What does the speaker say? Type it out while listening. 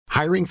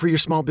Hiring for your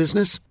small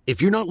business?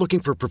 If you're not looking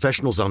for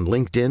professionals on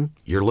LinkedIn,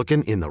 you're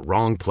looking in the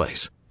wrong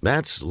place.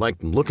 That's like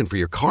looking for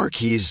your car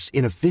keys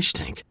in a fish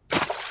tank.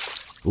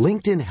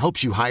 LinkedIn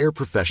helps you hire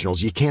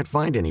professionals you can't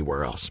find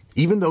anywhere else,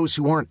 even those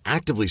who aren't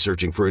actively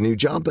searching for a new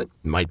job but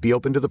might be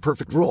open to the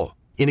perfect role.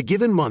 In a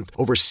given month,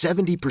 over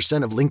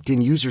 70% of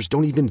LinkedIn users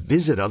don't even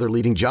visit other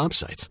leading job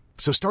sites.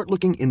 So start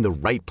looking in the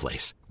right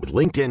place. With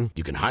LinkedIn,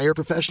 you can hire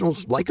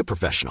professionals like a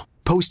professional.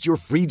 Post your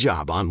free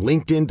job on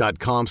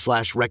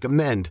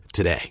linkedin.com/recommend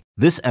today.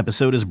 This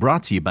episode is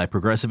brought to you by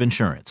Progressive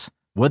Insurance.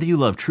 Whether you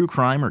love true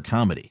crime or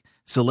comedy,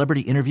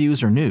 celebrity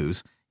interviews or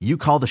news, you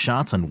call the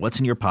shots on what's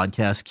in your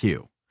podcast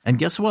queue. And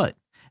guess what?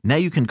 Now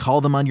you can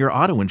call them on your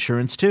auto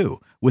insurance too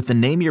with the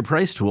Name Your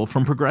Price tool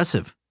from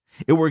Progressive.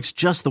 It works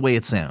just the way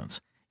it sounds.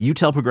 You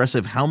tell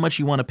Progressive how much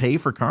you want to pay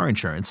for car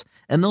insurance,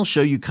 and they'll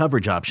show you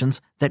coverage options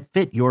that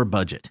fit your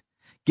budget.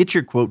 Get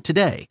your quote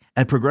today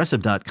at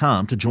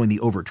Progressive.com to join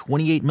the over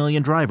 28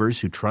 million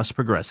drivers who trust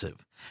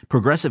Progressive.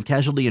 Progressive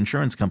Casualty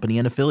Insurance Company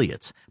and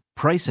Affiliates.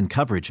 Price and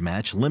coverage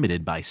match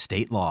limited by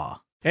state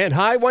law. And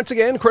hi, once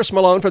again, Chris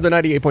Malone for the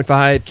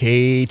 98.5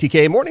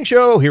 KTK Morning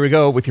Show. Here we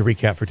go with your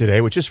recap for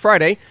today, which is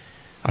Friday,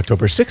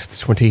 October 6th,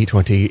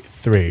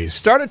 2023.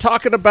 Started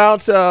talking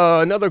about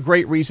another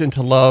great reason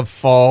to love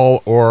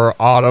fall or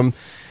autumn.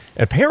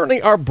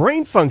 Apparently, our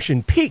brain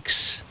function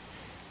peaks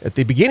at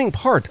the beginning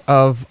part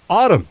of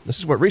autumn. This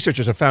is what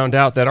researchers have found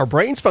out, that our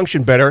brains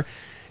function better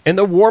in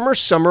the warmer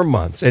summer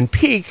months and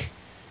peak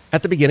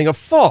at the beginning of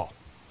fall.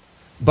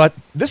 But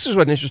this is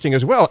what's interesting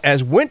as well.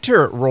 As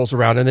winter rolls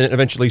around and then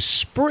eventually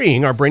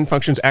spring, our brain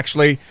functions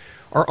actually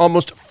are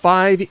almost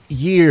 5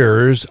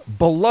 years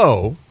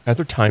below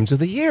other times of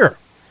the year.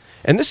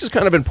 And this is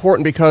kind of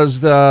important because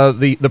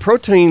the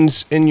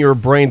proteins in your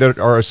brain that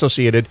are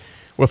associated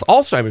with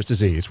Alzheimer's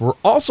disease were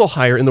also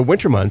higher in the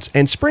winter months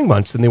and spring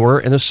months than they were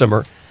in the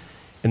summer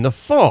and the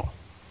fall.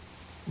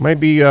 Might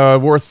be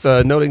worth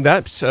noting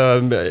that,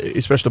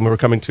 especially when we're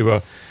coming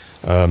to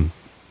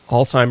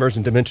Alzheimer's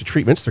and dementia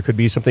treatments. There could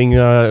be something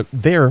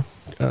there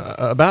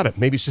about it.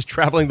 Maybe it's just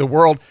traveling the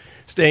world,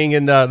 staying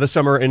in the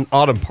summer and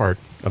autumn part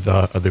of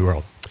the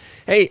world.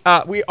 Hey,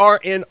 we are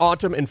in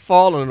autumn and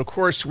fall, and of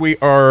course we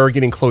are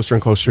getting closer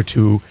and closer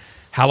to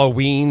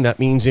Halloween. That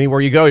means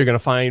anywhere you go, you're going to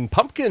find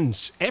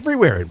pumpkins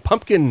everywhere, and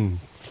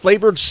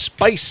pumpkin-flavored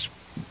spice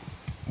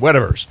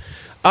whatevers.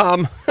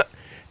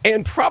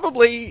 And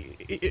probably,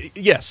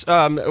 yes,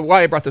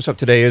 why I brought this up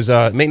today is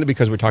mainly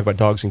because we're talking about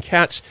dogs and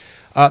cats.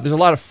 There's a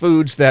lot of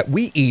foods that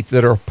we eat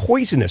that are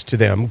poisonous to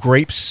them.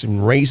 Grapes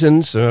and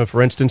raisins,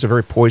 for instance, are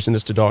very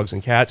poisonous to dogs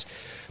and cats.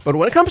 But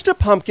when it comes to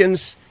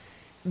pumpkins,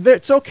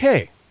 it's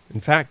okay. In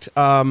fact,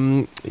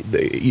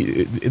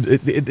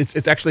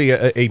 it's actually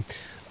a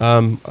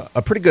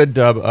pretty good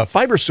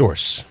fiber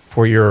source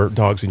for your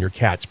dogs and your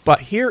cats.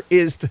 But here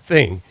is the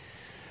thing.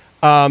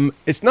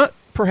 It's not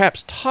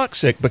perhaps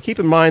toxic, but keep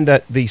in mind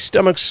that the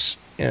stomachs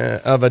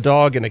of a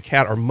dog and a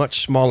cat are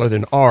much smaller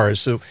than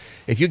ours. So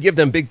if you give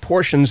them big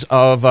portions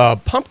of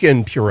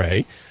pumpkin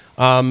puree,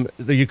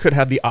 you could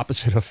have the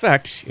opposite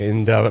effect.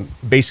 And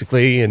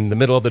basically, in the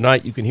middle of the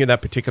night, you can hear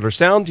that particular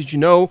sound. Did you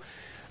know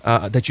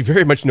that you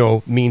very much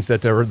know means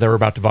that they're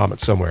about to vomit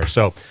somewhere?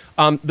 So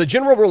the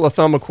general rule of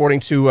thumb,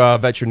 according to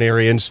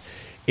veterinarians,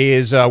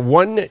 is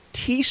 1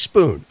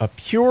 teaspoon of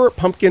pure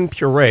pumpkin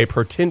puree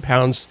per 10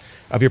 pounds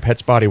of your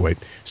pet's body weight.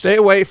 Stay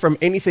away from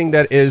anything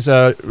that is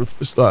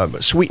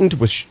sweetened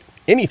with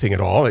anything at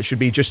all. It should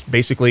be just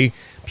basically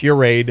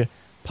pureed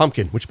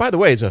pumpkin, which, by the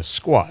way, is a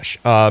squash.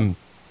 And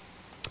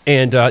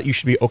you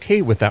should be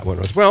okay with that one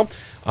as well.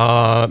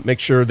 Make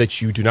sure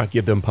that you do not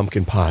give them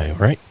pumpkin pie, all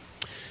right?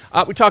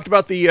 We talked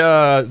about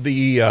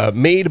the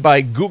Made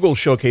by Google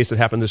showcase that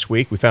happened this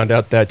week. We found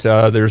out that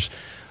there's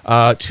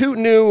 2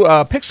 new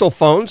Pixel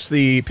phones,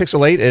 the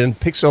Pixel 8 and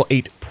Pixel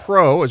 8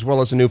 Pro, as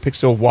well as a new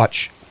Pixel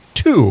Watch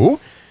 2.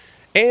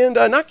 And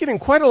not getting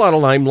quite a lot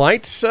of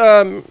limelight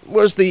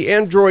was the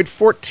Android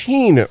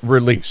 14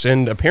 release.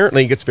 And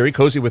apparently it gets very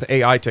cozy with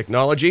AI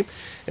technology.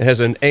 It has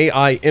an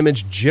AI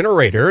image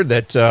generator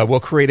that will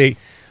create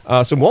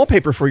some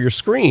wallpaper for your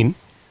screen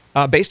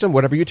based on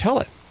whatever you tell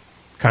it.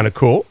 Kind of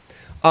cool.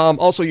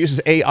 Also uses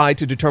AI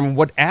to determine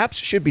what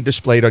apps should be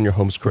displayed on your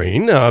home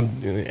screen,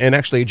 and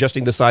actually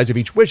adjusting the size of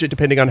each widget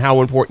depending on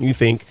how important you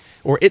think,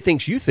 or it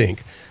thinks you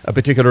think, a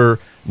particular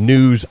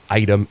news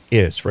item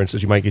is. For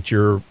instance, you might get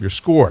your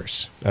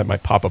scores. That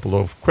might pop up a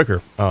little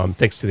quicker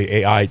thanks to the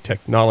AI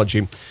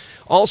technology.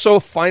 Also,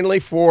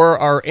 finally, for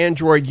our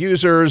Android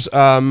users,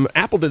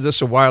 Apple did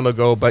this a while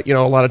ago, but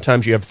a lot of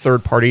times you have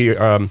third-party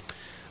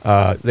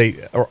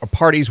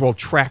parties will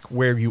track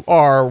where you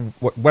are,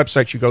 what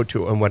websites you go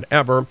to, and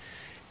whatever.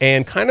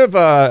 And kind of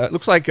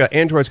looks like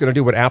Android's going to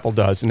do what Apple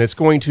does, and it's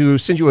going to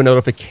send you a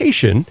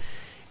notification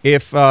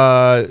if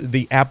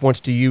the app wants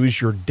to use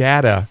your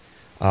data,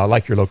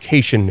 like your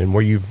location and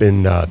where you've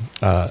been,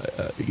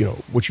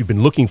 what you've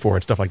been looking for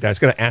and stuff like that. It's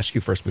going to ask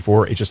you first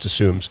before it just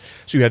assumes.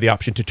 So you have the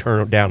option to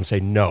turn it down and say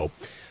no.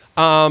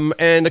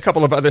 And a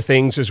couple of other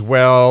things as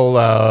well,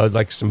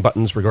 like some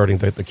buttons regarding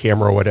the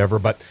camera or whatever.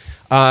 But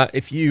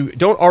if you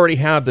don't already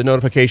have the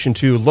notification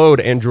to load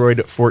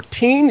Android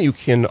 14, you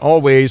can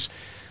always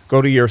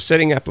go to your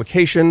setting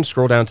application,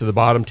 scroll down to the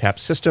bottom, tap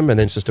System, and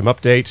then System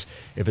Update.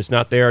 If it's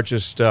not there,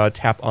 just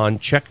tap on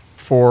Check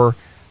for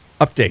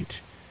Update,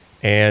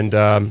 and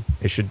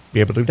it should be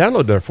able to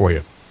download there for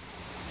you.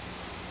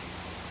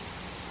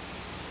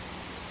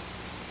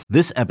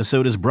 This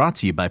episode is brought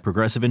to you by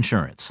Progressive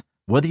Insurance.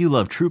 Whether you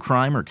love true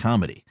crime or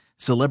comedy,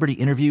 celebrity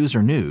interviews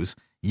or news,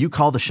 you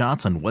call the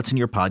shots on what's in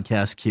your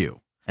podcast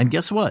queue. And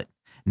guess what?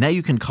 Now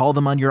you can call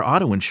them on your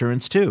auto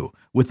insurance too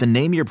with the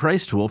Name Your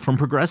Price tool from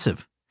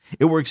Progressive.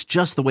 It works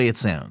just the way it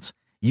sounds.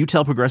 You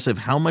tell Progressive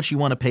how much you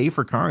want to pay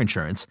for car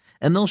insurance,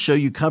 and they'll show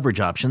you coverage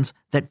options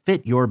that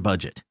fit your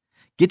budget.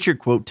 Get your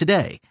quote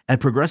today at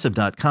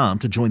Progressive.com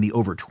to join the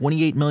over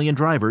 28 million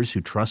drivers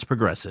who trust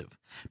Progressive.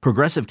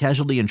 Progressive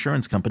Casualty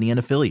Insurance Company and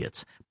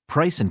Affiliates.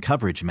 Price and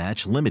coverage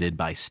match limited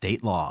by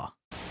state law.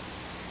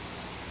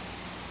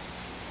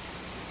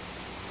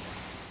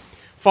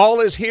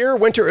 Fall is here,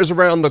 winter is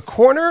around the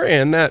corner,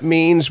 and that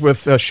means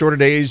with shorter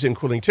days and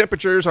cooling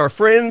temperatures, our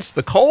friends,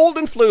 the cold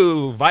and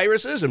flu,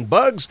 viruses and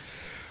bugs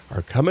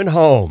are coming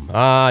home.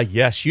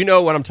 Yes, you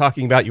know what I'm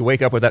talking about. You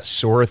wake up with that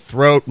sore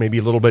throat, maybe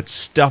a little bit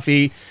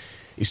stuffy.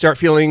 You start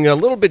feeling a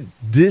little bit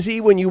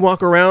dizzy when you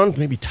walk around,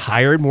 maybe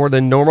tired more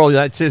than normal.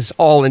 That's just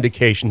all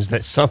indications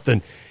that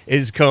something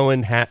is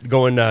going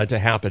to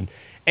happen.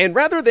 And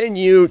rather than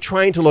you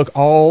trying to look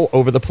all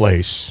over the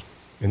place,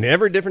 in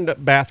every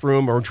different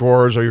bathroom or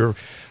drawers, or you're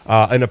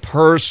in a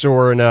purse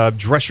or in a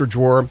dresser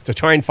drawer to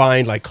try and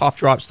find like cough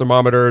drops,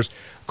 thermometers,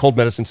 cold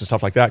medicines and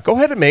stuff like that, go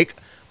ahead and make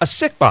a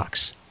sick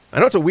box. I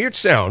know it's a weird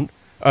sound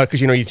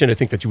because, you tend to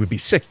think that you would be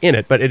sick in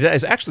it, but it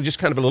is actually just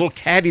kind of a little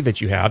caddy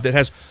that you have that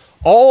has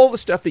all the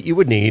stuff that you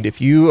would need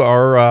if you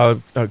are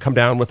come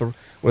down with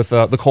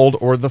the cold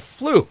or the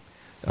flu.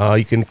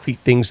 You can keep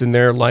things in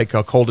there like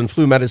cold and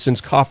flu medicines,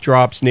 cough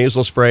drops,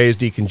 nasal sprays,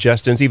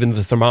 decongestants, even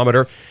the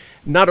thermometer.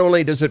 Not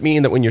only does it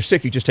mean that when you're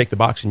sick, you just take the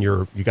box and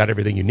you got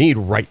everything you need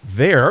right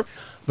there,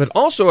 but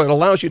also it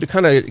allows you to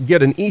kind of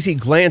get an easy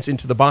glance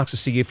into the box to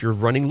see if you're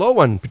running low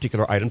on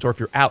particular items or if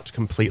you're out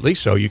completely,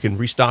 so you can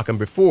restock them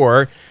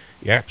before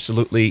you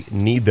absolutely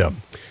need them.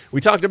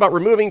 We talked about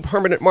removing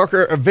permanent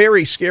marker,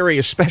 very scary,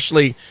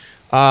 especially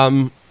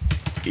when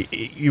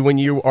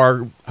you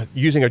are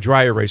using a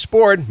dry erase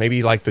board,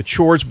 maybe like the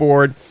chores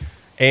board,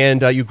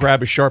 and you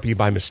grab a Sharpie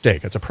by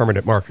mistake. That's a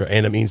permanent marker,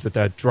 and it means that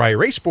that dry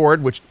erase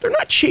board, which they're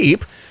not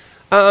cheap,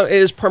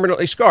 is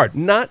permanently scarred.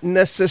 Not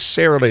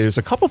necessarily. There's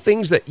a couple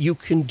things that you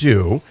can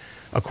do,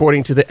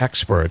 according to the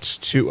experts,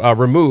 to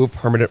remove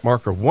permanent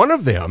marker. One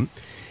of them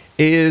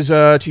is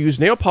to use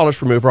nail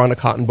polish remover on a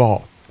cotton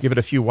ball. Give it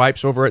a few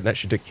wipes over it, and that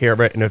should take care of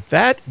it. And if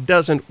that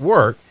doesn't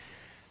work,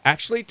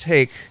 actually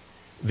take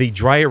the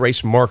dry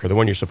erase marker, the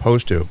one you're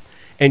supposed to,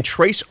 and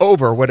trace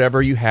over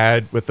whatever you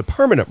had with the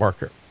permanent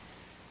marker.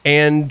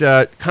 And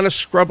kind of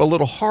scrub a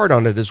little hard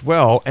on it as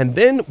well, and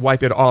then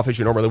wipe it off as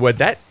you normally would.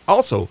 That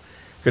also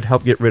could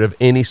help get rid of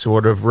any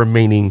sort of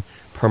remaining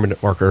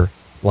permanent marker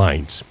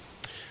lines.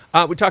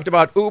 We talked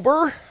about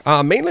Uber,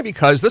 mainly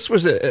because this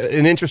was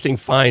an interesting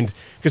find,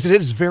 because it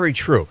is very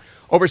true.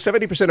 Over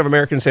 70% of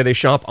Americans say they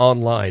shop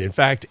online. In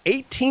fact,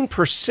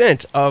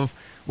 18% of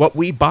what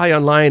we buy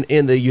online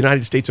in the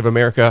United States of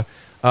America,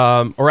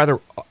 or rather,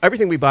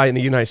 everything we buy in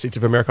the United States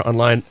of America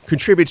online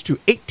contributes to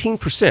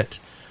 18%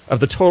 of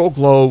the total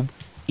globe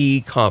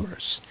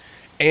e-commerce.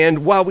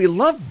 And while we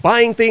love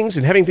buying things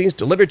and having things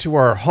delivered to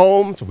our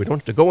home so we don't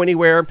have to go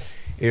anywhere,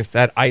 if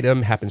that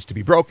item happens to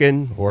be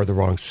broken or the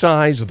wrong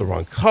size or the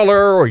wrong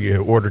color, or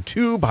you order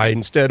two, buy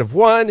instead of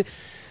one,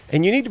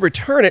 and you need to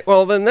return it,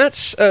 well, then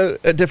that's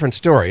a different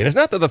story. And it's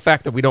not that the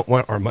fact that we don't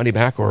want our money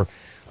back or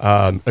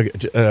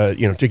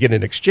to get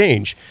an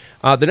exchange.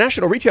 The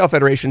National Retail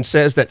Federation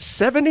says that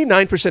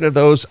 79% of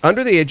those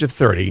under the age of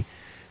 30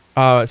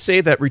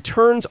 say that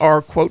returns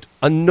are, quote,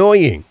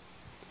 annoying.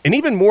 And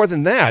even more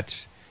than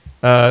that,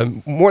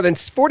 more than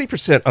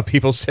 40% of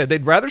people said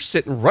they'd rather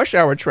sit in rush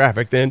hour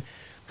traffic than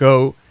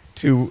go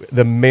to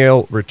the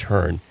mail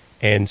return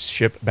and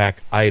ship back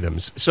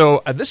items.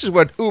 So this is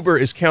what Uber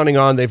is counting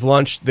on. They've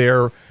launched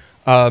their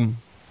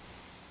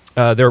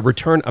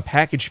return a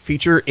package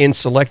feature in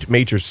select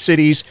major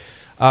cities,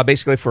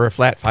 basically for a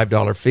flat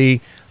 $5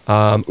 fee.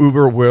 An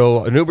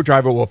Uber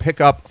driver will pick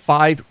up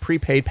 5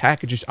 prepaid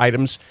packaged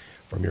items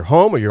from your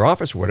home or your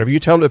office or whatever you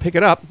tell them to pick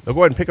it up. They'll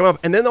go ahead and pick them up,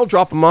 and then they'll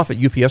drop them off at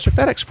UPS or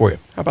FedEx for you.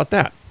 How about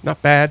that?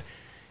 Not bad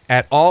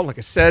at all. Like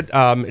I said,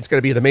 it's going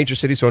to be in the major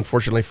cities, so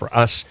unfortunately for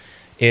us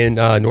in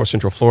North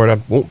Central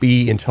Florida, won't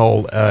be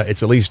until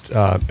it's at least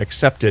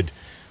accepted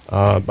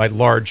by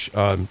large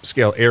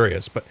scale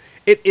areas. But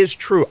it is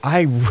true.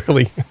 I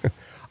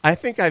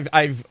think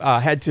I've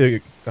had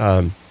to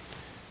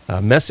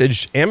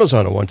message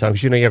Amazon at one time,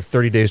 because you have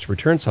 30 days to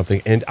return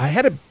something, and I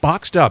had it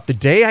boxed up. The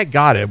day I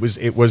got it,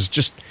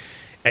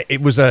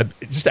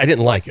 I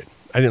didn't like it.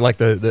 didn't like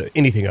the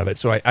anything of it.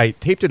 So I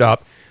taped it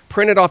up,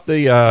 printed off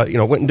the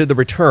went and did the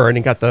return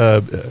and got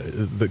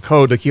the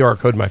code, the QR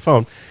code in my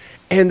phone,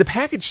 and the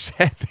package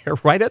sat there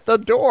right at the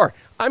door.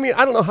 I mean,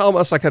 I don't know how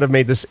else I could have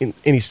made this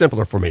any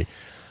simpler for me.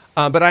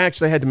 But I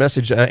actually had to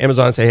message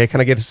Amazon and say, hey,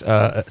 can I get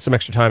some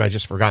extra time? I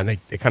just forgot. And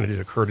they kind of did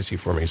a courtesy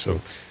for me.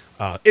 So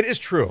it is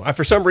true.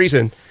 For some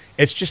reason,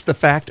 it's just the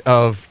fact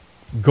of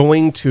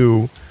going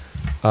to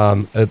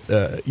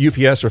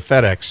UPS or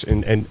FedEx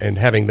and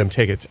having them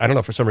take it. I don't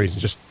know, for some reason,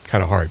 it's just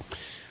kind of hard.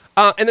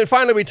 And then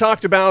finally, we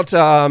talked about,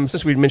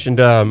 since we mentioned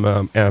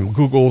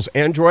Google's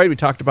Android, we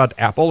talked about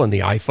Apple and the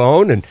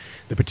iPhone, and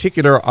the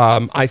particular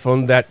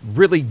iPhone that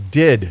really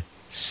did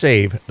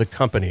save the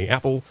company.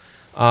 Apple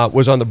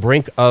was on the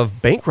brink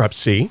of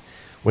bankruptcy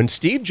when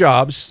Steve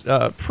Jobs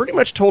pretty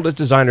much told his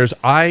designers,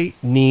 I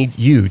need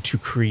you to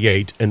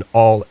create an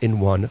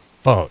all-in-one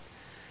phone.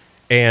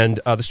 And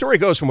the story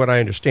goes, from what I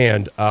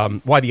understand,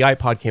 why the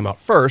iPod came out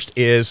first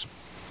is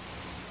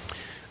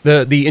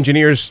the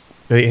engineers,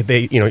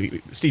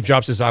 Steve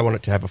Jobs says, I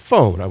wanted to have a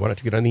phone. I wanted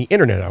to get on the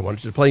internet. I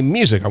wanted to play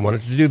music. I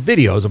wanted to do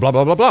videos, blah,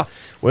 blah, blah, blah.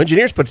 Well,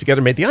 engineers put it together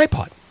and made the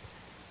iPod,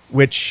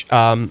 which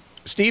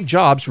Steve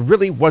Jobs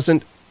really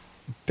wasn't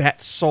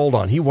that sold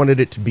on. He wanted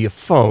it to be a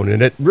phone,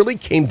 and it really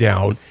came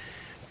down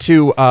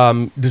to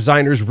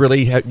designers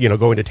really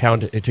going to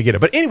town to get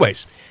it. But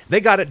anyways, they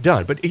got it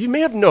done. But you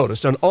may have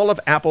noticed on all of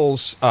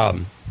Apple's,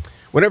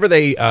 whenever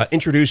they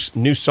introduce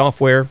new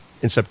software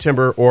in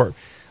September or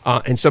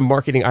in some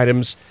marketing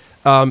items,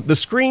 the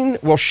screen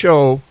will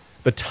show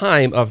the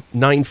time of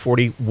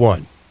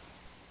 9:41.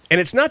 And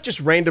it's not just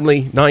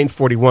randomly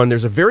 9:41.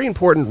 There's a very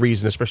important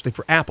reason, especially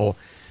for Apple,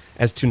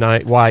 as to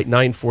why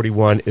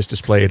 9:41 is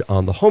displayed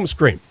on the home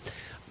screen.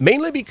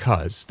 Mainly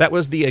because that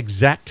was the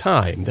exact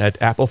time that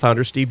Apple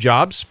founder Steve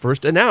Jobs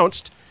first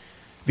announced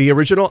the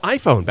original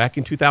iPhone back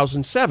in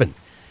 2007.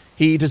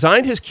 He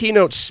designed his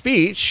keynote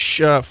speech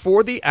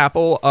for the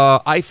Apple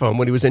iPhone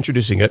when he was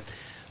introducing it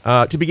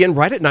to begin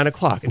right at 9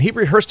 o'clock. And he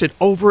rehearsed it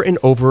over and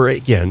over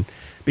again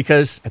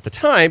because at the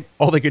time,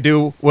 all they could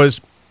do was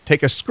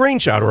take a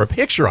screenshot or a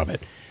picture of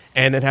it,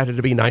 and it had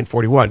to be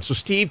 9:41. So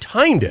Steve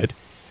timed it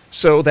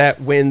so that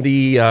when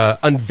the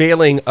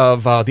unveiling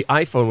of the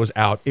iPhone was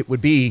out, it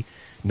would be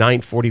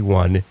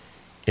 9:41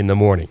 in the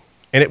morning.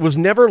 And it was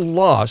never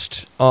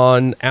lost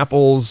on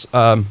Apple's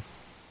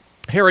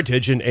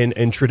heritage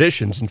and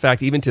traditions. In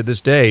fact, even to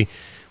this day,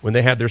 when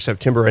they have their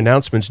September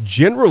announcements,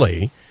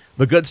 generally,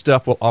 the good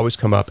stuff will always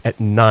come up at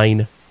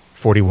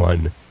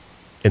 9:41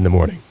 in the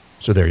morning.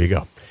 So there you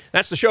go.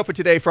 That's the show for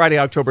today, Friday,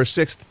 October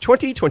 6th,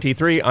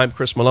 2023. I'm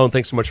Chris Malone.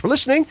 Thanks so much for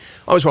listening.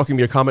 Always welcome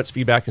your comments,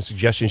 feedback, and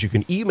suggestions. You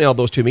can email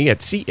those to me at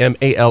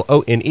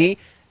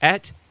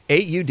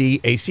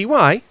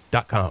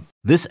cmalone@audacy.com.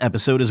 This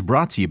episode is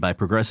brought to you by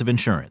Progressive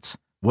Insurance.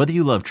 Whether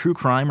you love true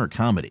crime or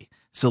comedy,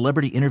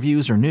 celebrity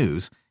interviews or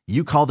news,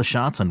 you call the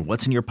shots on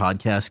what's in your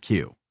podcast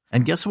queue.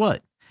 And guess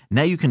what?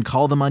 Now you can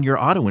call them on your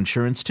auto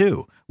insurance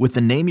too with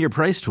the Name Your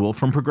Price tool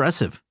from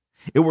Progressive.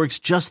 It works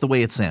just the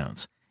way it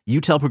sounds. You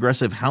tell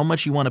Progressive how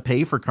much you want to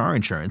pay for car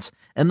insurance,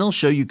 and they'll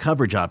show you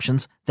coverage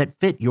options that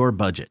fit your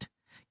budget.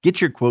 Get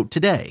your quote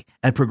today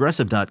at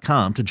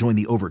Progressive.com to join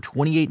the over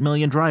 28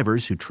 million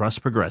drivers who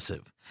trust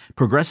Progressive.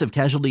 Progressive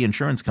Casualty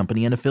Insurance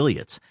Company and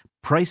Affiliates.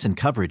 Price and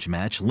coverage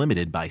match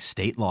limited by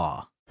state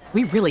law.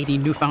 We really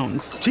need new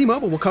phones.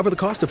 T-Mobile will cover the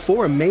cost of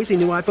 4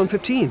 amazing new iPhone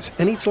 15s,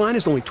 and each line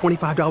is only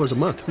 $25 a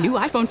month. New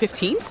iPhone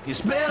 15s?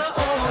 It's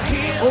better over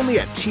here. Only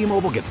at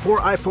T-Mobile, get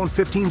 4 iPhone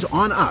 15s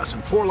on us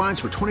and 4 lines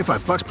for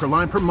 $25 per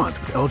line per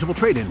month with eligible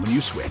trade-in when you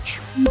switch.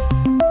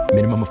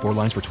 Minimum of 4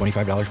 lines for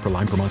 $25 per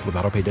line per month with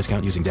autopay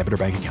discount using debit or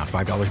bank account.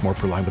 $5 more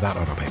per line without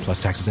autopay,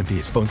 plus taxes and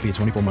fees. Phone fee at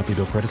 24 monthly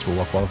bill credits for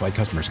well-qualified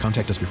customers.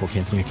 Contact us before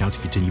canceling account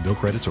to continue bill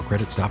credits or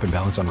credit stop and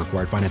balance on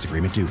required finance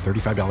agreement due.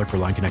 $35 per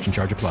line connection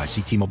charge applies.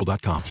 See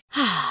T-Mobile.com.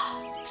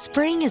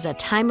 Spring is a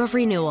time of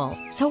renewal,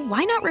 so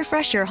why not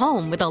refresh your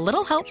home with a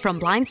little help from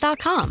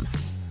Blinds.com?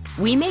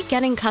 We make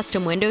getting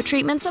custom window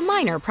treatments a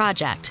minor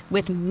project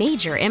with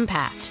major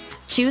impact.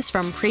 Choose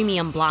from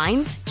premium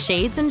blinds,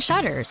 shades, and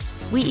shutters.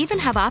 We even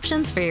have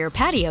options for your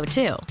patio,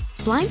 too.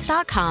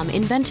 Blinds.com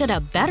invented a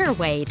better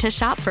way to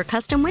shop for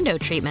custom window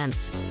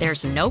treatments.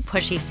 There's no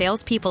pushy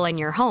salespeople in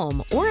your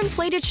home or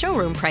inflated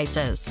showroom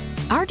prices.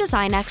 Our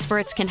design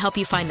experts can help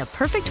you find the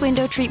perfect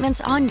window treatments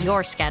on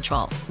your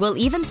schedule. We'll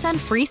even send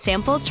free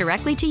samples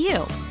directly to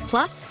you.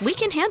 Plus, we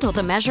can handle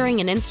the measuring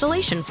and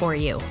installation for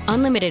you.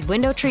 Unlimited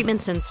window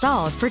treatments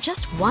installed for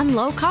just one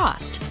low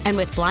cost. And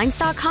with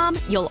Blinds.com,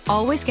 you'll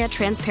always get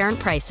transparent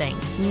pricing.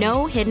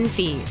 No hidden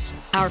fees.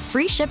 Our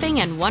free shipping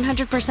and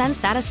 100%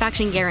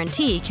 satisfaction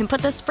guarantee can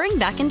put the spring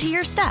back into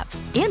your step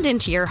and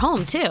into your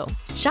home, too.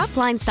 Shop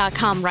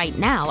Blinds.com right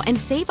now and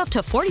save up to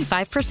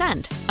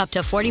 45%. Up to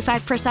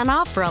 45%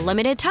 off for a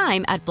limited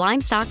time at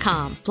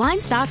Blinds.com.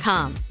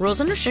 Blinds.com. Rules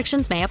and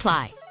restrictions may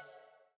apply.